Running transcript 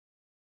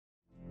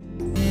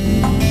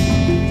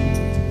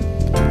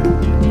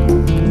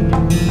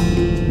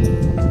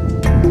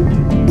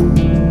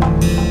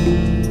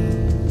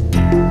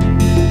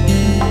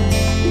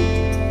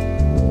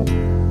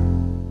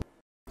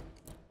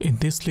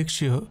this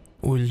lecture,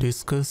 we'll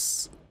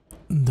discuss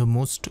the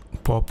most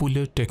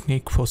popular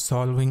technique for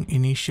solving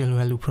initial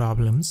value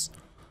problems,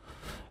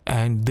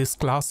 and this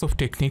class of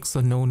techniques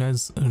are known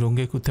as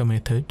Runge-Kutta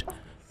method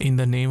in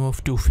the name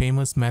of two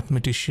famous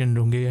mathematicians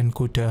Runge and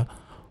Kutta,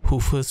 who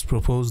first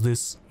proposed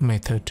this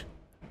method.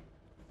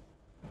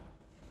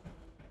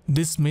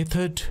 This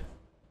method,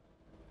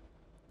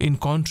 in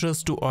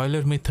contrast to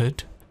Euler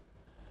method,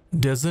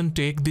 doesn't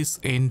take this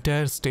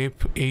entire step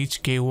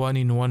hk1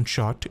 in one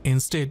shot.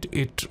 Instead,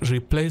 it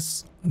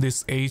replaces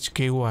this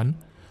hk1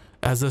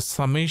 as a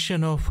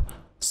summation of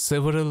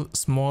several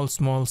small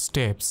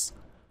steps,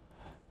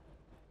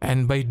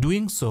 and by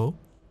doing so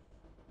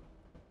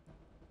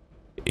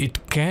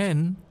it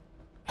can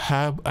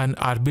have an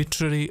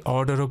arbitrary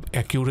order of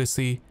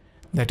accuracy,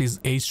 that is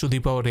h to the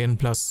power n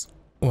plus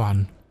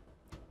 1.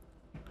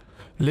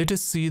 Let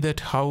us see that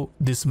how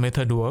this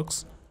method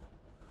works.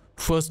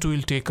 First, we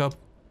will take up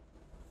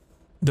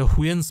the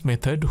Huygens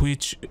method,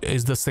 which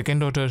is the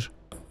second order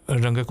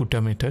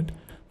Runge-Kutta method,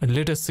 and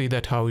let us see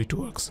that how it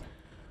works.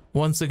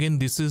 Once again,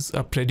 this is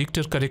a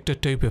predictor corrector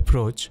type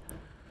approach.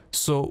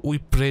 So we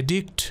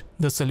predict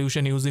the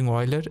solution using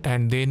Euler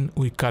and then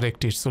we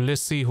correct it. So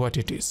let's see what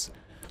it is.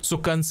 So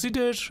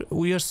consider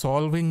we are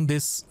solving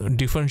this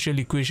differential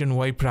equation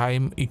y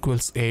prime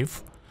equals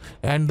f,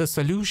 and the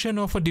solution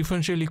of a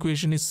differential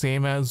equation is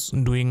same as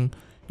doing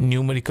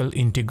numerical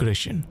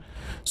integration.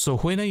 So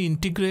when I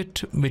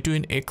integrate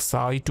between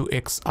xi to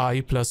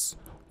xi plus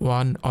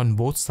 1 on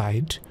both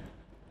sides,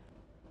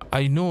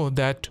 I know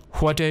that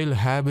what I will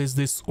have is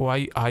this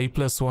yi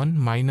plus 1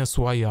 minus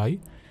yi,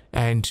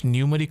 and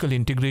numerical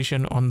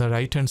integration on the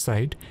right hand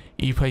side,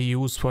 if I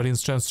use for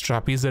instance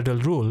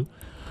trapezoidal rule,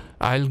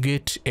 I'll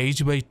get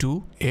h by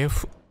 2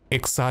 f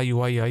xi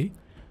yi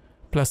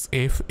plus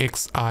f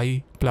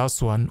xi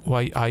plus 1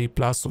 yi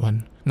plus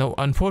 1. Now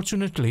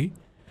unfortunately,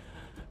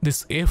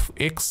 this f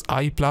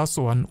xi plus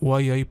 1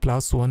 yi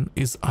plus 1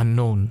 is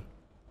unknown.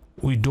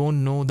 We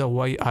don't know the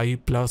yi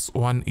plus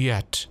 1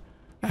 yet,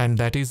 and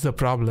that is the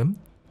problem.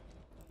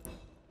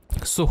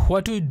 So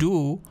what we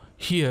do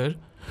here,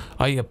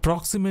 I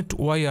approximate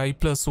yi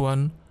plus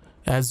 1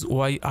 as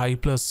yi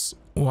plus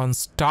 1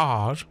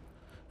 star,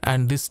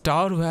 and this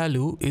star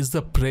value is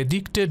the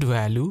predicted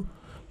value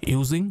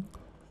using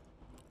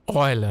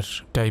Euler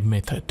type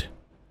method,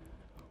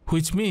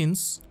 which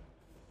means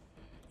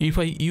if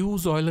I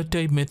use Euler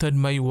type method,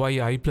 my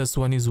yi plus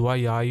 1 is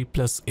yi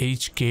plus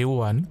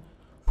hk1,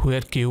 where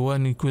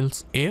k1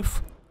 equals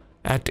f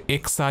at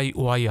xi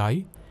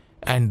yi,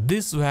 and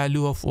this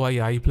value of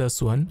yi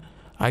plus 1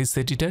 I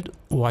set it at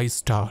y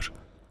star.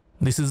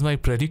 This is my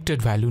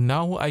predicted value.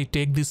 Now I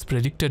take this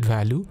predicted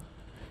value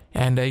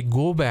and I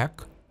go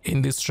back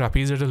in this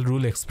trapezoidal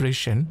rule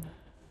expression,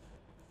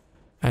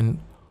 and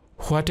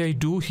what I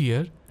do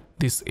here,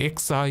 this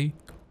xi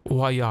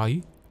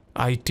yi,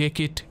 I take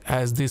it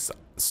as this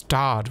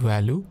star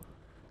value.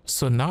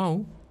 So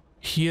now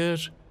here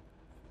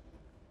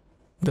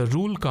the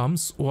rule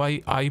comes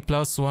yi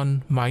plus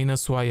 1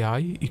 minus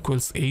yi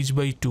equals h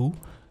by 2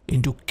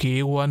 into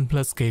k1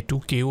 plus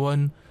k2.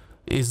 k1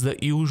 is the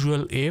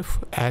usual f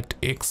at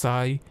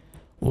xi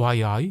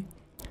yi,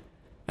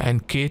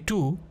 and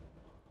k2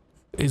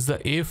 is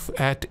the f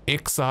at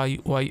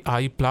xi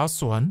yi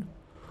plus 1,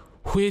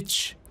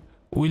 which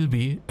will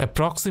be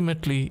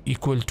approximately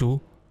equal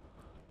to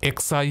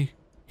xi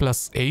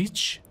plus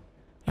h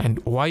and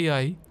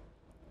yi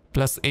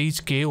plus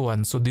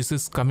hk1. So this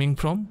is coming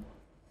from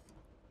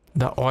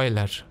the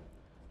Euler.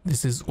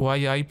 This is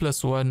yi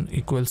plus 1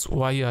 equals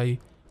yi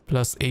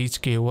plus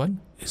hk1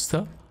 is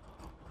the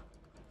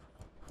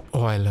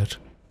Euler.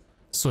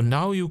 So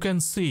now you can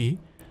see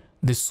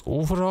this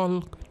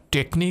overall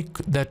technique,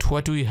 that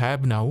what we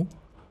have now,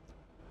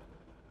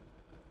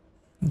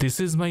 this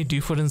is my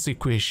difference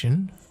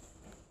equation.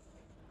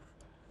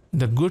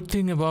 The good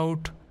thing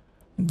about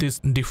this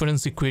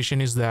difference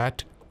equation is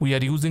that we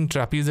are using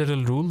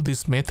trapezoidal rule.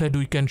 This method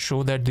we can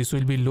show that this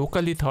will be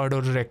locally third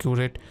order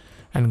accurate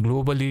and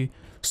globally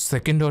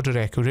second order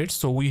accurate.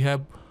 So we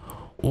have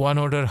one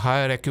order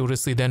higher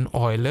accuracy than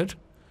Euler,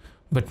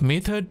 but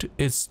method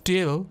is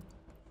still,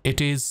 it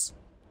is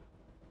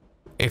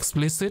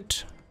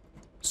explicit.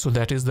 So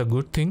that is the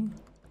good thing.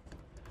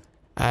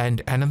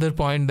 And another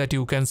point that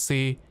you can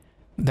say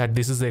that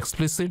this is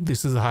explicit,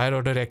 this is higher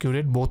order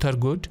accurate, both are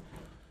good.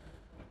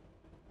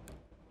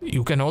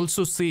 You can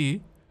also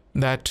see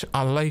that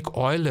unlike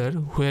Euler,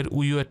 where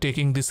we were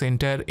taking this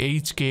entire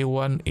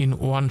hk1 in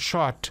one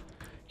shot,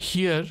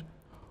 here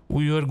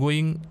we were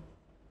going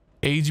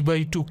h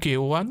by 2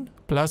 k1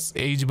 plus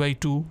h by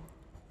 2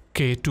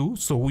 k2.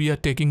 So we are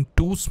taking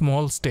two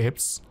small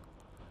steps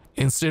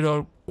instead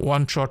of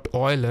one shot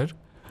Euler,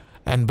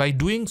 and by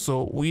doing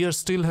so we are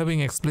still having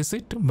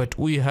explicit, but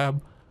we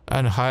have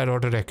a higher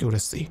order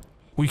accuracy.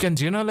 We can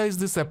generalize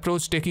this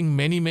approach taking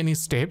many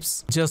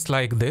steps just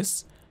like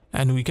this,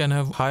 and we can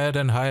have higher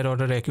and higher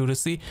order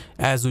accuracy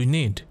as we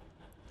need.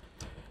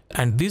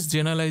 And this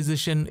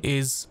generalization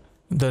is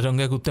the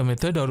Runge-Kutta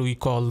method, or we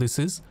call this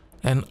is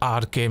an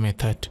RK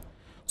method.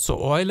 So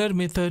Euler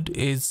method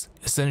is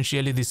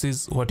essentially, this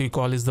is what we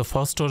call is the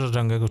first order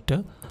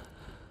Runge-Kutta,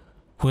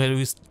 where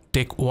we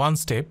take one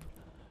step.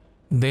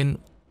 Then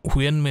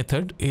Huygens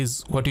method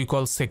is what we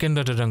call second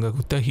order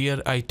Runge-Kutta. Here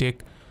I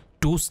take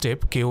two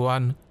step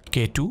K1,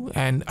 K2,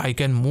 and I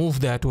can move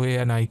that way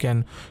and I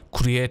can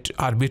create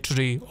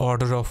arbitrary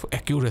order of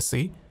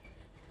accuracy.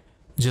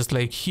 Just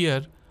like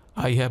here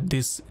I have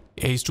this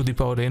h to the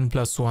power n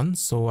plus 1,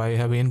 so I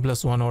have n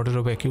plus 1 order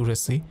of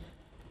accuracy.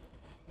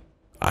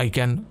 I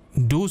can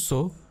do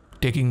so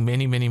taking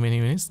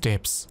many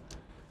steps.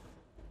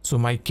 So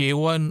my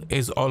K1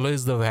 is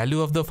always the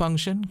value of the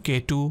function.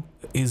 K2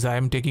 is I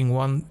am taking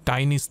one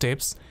tiny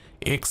steps,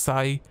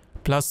 xi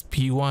plus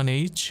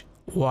p1h,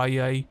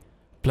 yi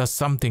plus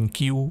something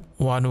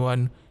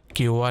q11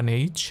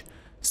 k1h.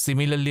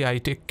 Similarly, I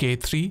take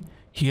K3.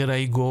 Here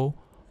I go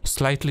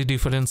slightly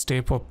different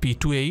step of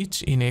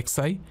p2h in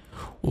xi.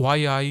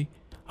 Yi,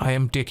 I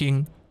am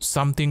taking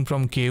something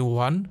from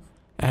K1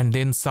 and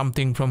then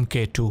something from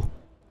K2.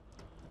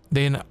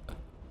 Then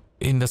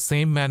in the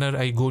same manner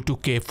I go to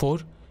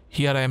K4.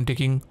 Here I am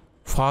taking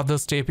further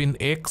step in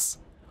x.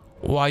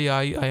 Yi,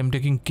 I am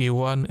taking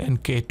K1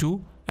 and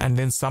K2 and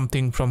then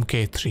something from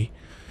K3.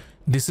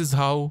 This is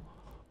how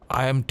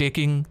I am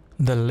taking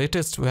the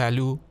latest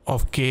value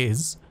of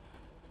k's,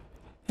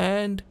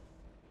 and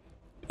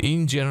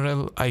in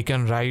general I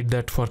can write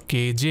that for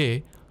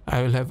kj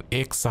I will have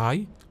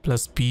xi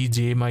plus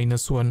pj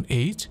minus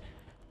 1h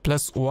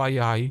plus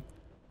yi,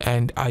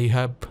 and I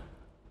have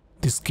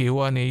this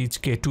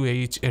k1h,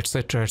 k2h,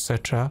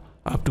 etc.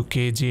 up to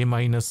kj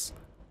minus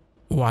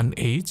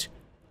 1h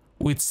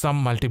with some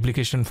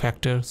multiplication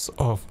factors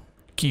of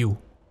q.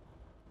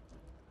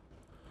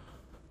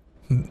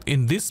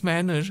 In this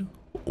manner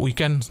we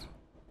can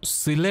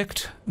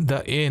select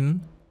the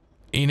n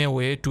in a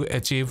way to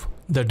achieve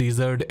the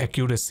desired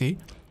accuracy,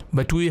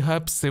 but we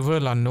have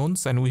several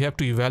unknowns and we have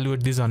to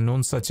evaluate these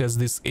unknowns, such as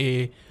this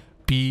a,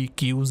 p,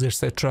 q's,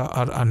 etc.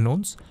 are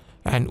unknowns,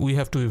 and we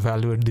have to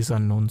evaluate these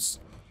unknowns.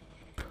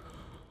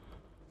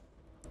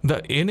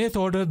 The nth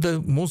order,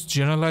 the most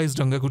generalized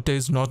Runge-Kutta,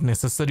 is not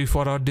necessary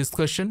for our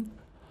discussion.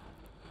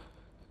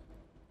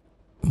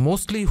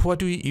 Mostly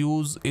what we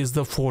use is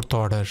the fourth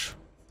order.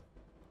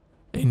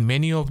 In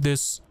many of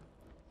these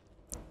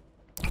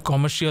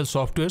commercial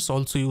softwares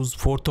also use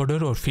fourth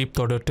order or fifth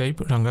order type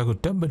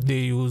Runge-Kutta, but they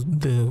use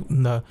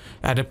the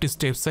adaptive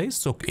step size.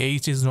 So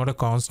h is not a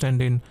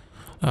constant in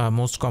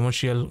most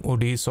commercial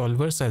ODE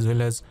solvers, as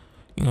well as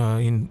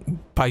in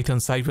Python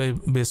scipy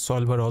based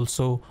solver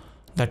also.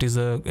 That is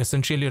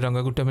essentially a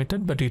Runge-Kutta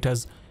method, but it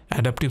has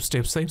adaptive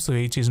step size, so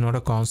h is not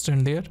a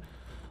constant there.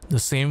 The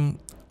same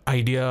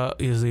idea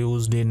is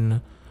used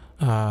in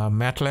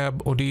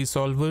MATLAB ODE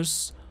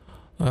solvers,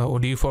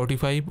 ODE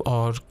 45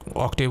 or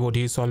Octave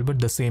ODE solver.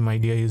 The same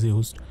idea is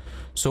used.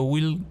 So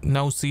we'll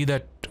now see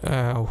that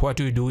what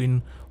we do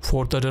in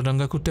fourth order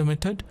Runge-Kutta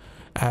method,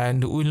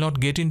 and we will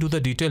not get into the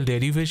detailed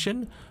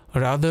derivation.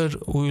 Rather,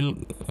 we will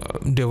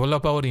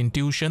develop our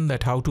intuition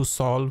that how to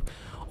solve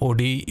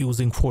ODE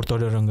using fourth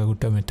order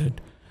Runge-Kutta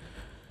method.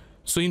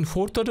 So in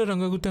fourth order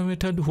Runge-Kutta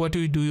method, what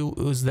we do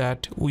is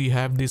that we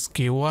have this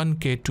K1,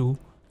 K2,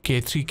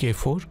 K3,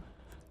 K4.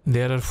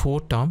 There are four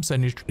terms,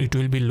 and it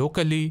will be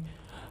locally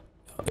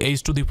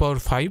h to the power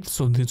 5.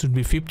 So this would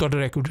be fifth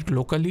order accurate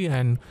locally,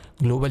 and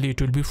globally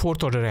it will be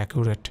fourth order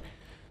accurate.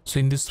 So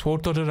in this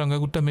fourth order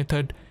Runge-Kutta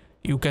method,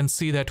 you can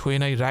see that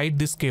when I write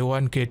this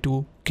K1,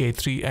 K2,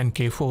 K3 and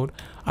K4,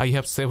 I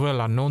have several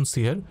unknowns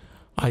here.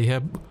 I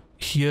have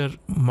here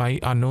my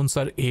unknowns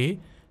are a,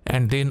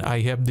 and then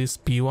I have this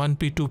P1,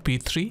 P2,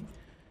 P3,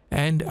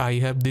 and I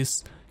have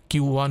this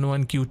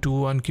Q11,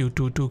 Q21,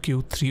 Q22,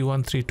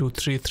 Q31, 32,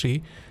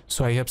 33.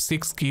 So I have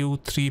 6Q,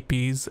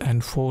 3Ps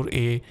and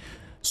 4A.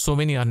 So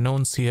many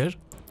unknowns here.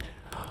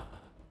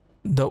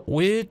 The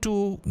way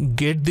to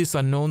get these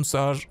unknowns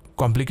are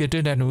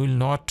complicated, and we will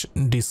not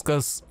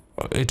discuss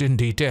it in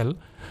detail.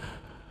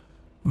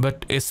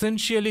 But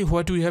essentially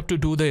what we have to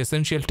do, the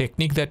essential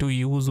technique that we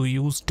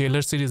use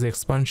Taylor series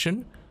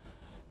expansion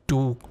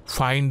to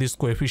find this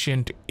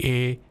coefficient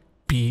A,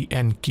 P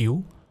and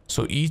Q.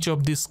 So each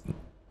of these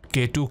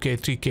K2,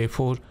 K3,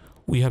 K4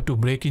 we have to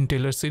break in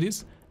Taylor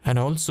series, and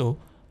also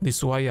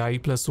this yi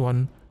plus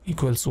 1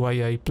 equals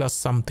yi plus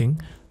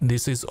something.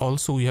 This is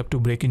also we have to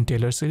break in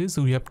Taylor series.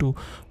 We have to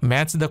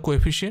match the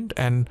coefficient,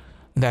 and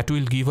that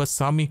will give us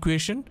some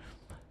equation,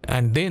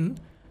 and then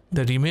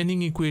the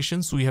remaining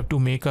equations we have to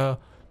make a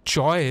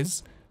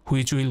choice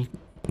which will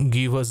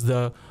give us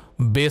the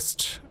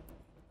best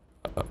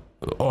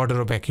order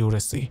of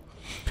accuracy.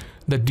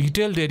 The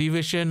detailed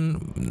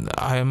derivation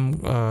I am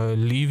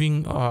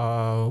leaving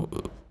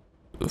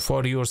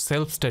for your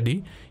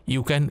self-study.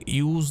 You can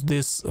use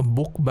this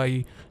book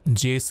by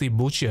J.C.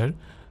 Butcher.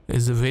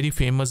 It's a very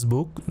famous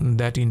book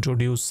that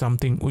introduced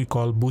something we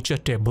call Butcher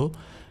table,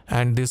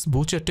 and this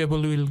Butcher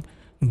table will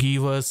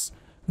give us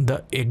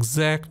the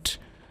exact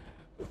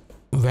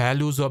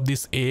values of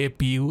this A,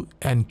 P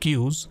and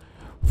Q's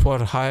for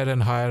higher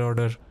and higher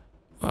order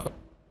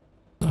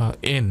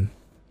n.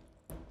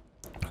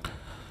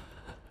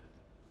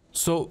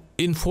 So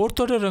in fourth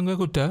order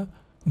Rangakutta,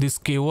 this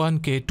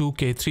k1, k2,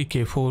 k3,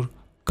 k4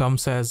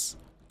 comes as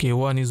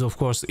k1 is of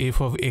course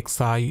f of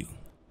xi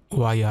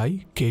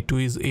yi,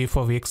 k2 is f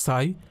of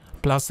xi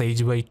plus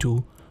h by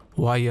 2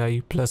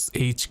 yi plus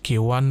h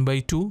k1 by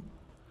 2,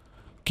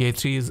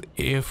 k3 is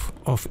f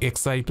of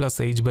xi plus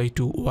h by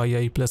 2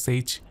 yi plus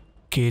h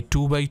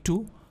k2 by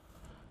 2,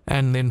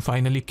 and then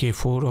finally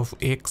k4 of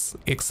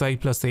xi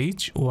plus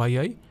h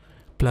yi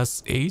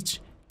plus h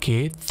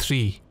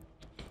k3.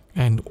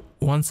 And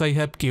once I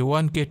have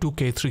k1, k2,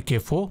 k3,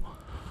 k4,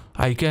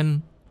 I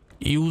can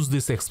use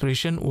this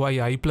expression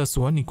yi plus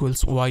 1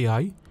 equals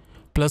yi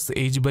plus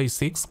h by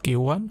 6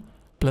 k1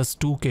 plus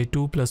 2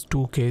 k2 plus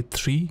 2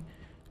 k3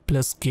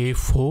 plus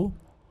k4,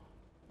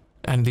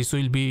 and this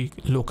will be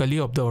locally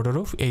of the order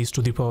of h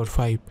to the power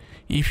 5.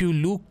 If you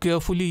look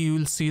carefully, you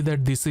will see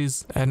that this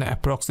is an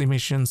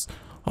approximation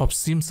of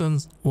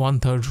Simpson's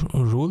 1/3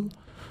 rule.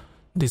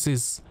 This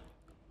is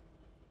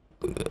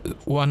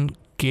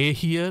 1k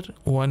here,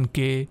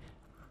 1k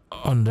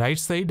on right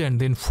side,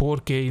 and then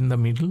 4k in the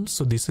middle.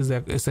 So this is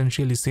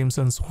essentially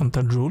Simpson's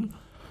 1/3 rule,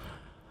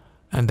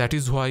 and that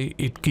is why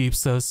it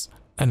gives us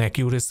an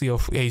accuracy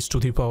of h to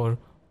the power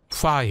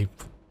 5.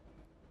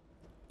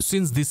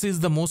 Since this is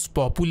the most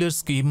popular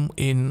scheme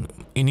in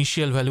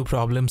initial value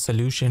problem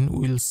solution,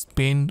 we'll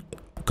spend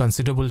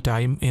considerable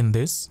time in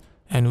this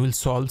and we'll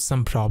solve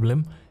some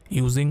problem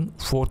using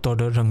fourth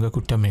order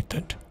Rangakutta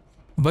method.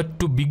 But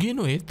to begin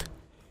with,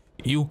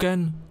 you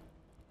can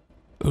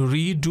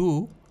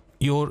redo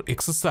your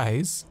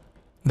exercise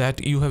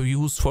that you have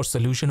used for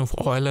solution of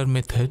Euler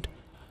method.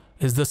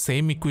 Is the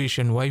same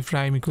equation y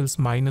prime equals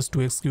minus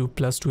 2x cube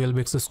plus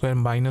 12x square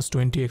minus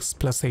 20x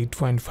plus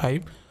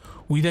 8.5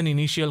 with an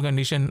initial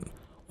condition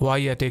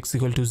y at x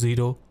equal to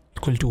 0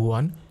 equal to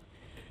 1.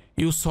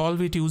 You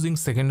solve it using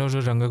second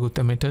order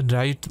Rangakutta method.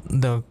 Write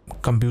the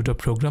computer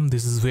program.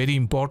 This is very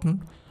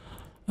important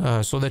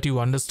so that you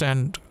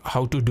understand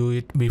how to do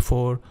it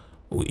before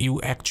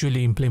you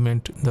actually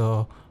implement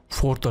the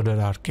fourth order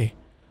RK.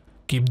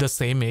 Keep the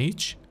same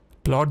h,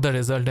 plot the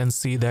result and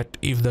see that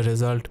if the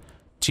result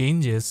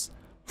changes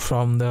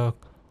from the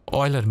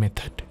Euler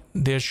method,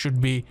 there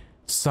should be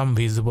some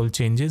visible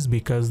changes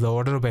because the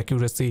order of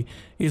accuracy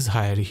is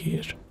higher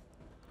here.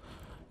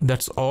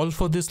 That's all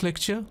for this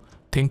lecture.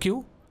 Thank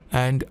you,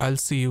 and I'll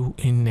see you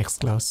in next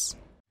class.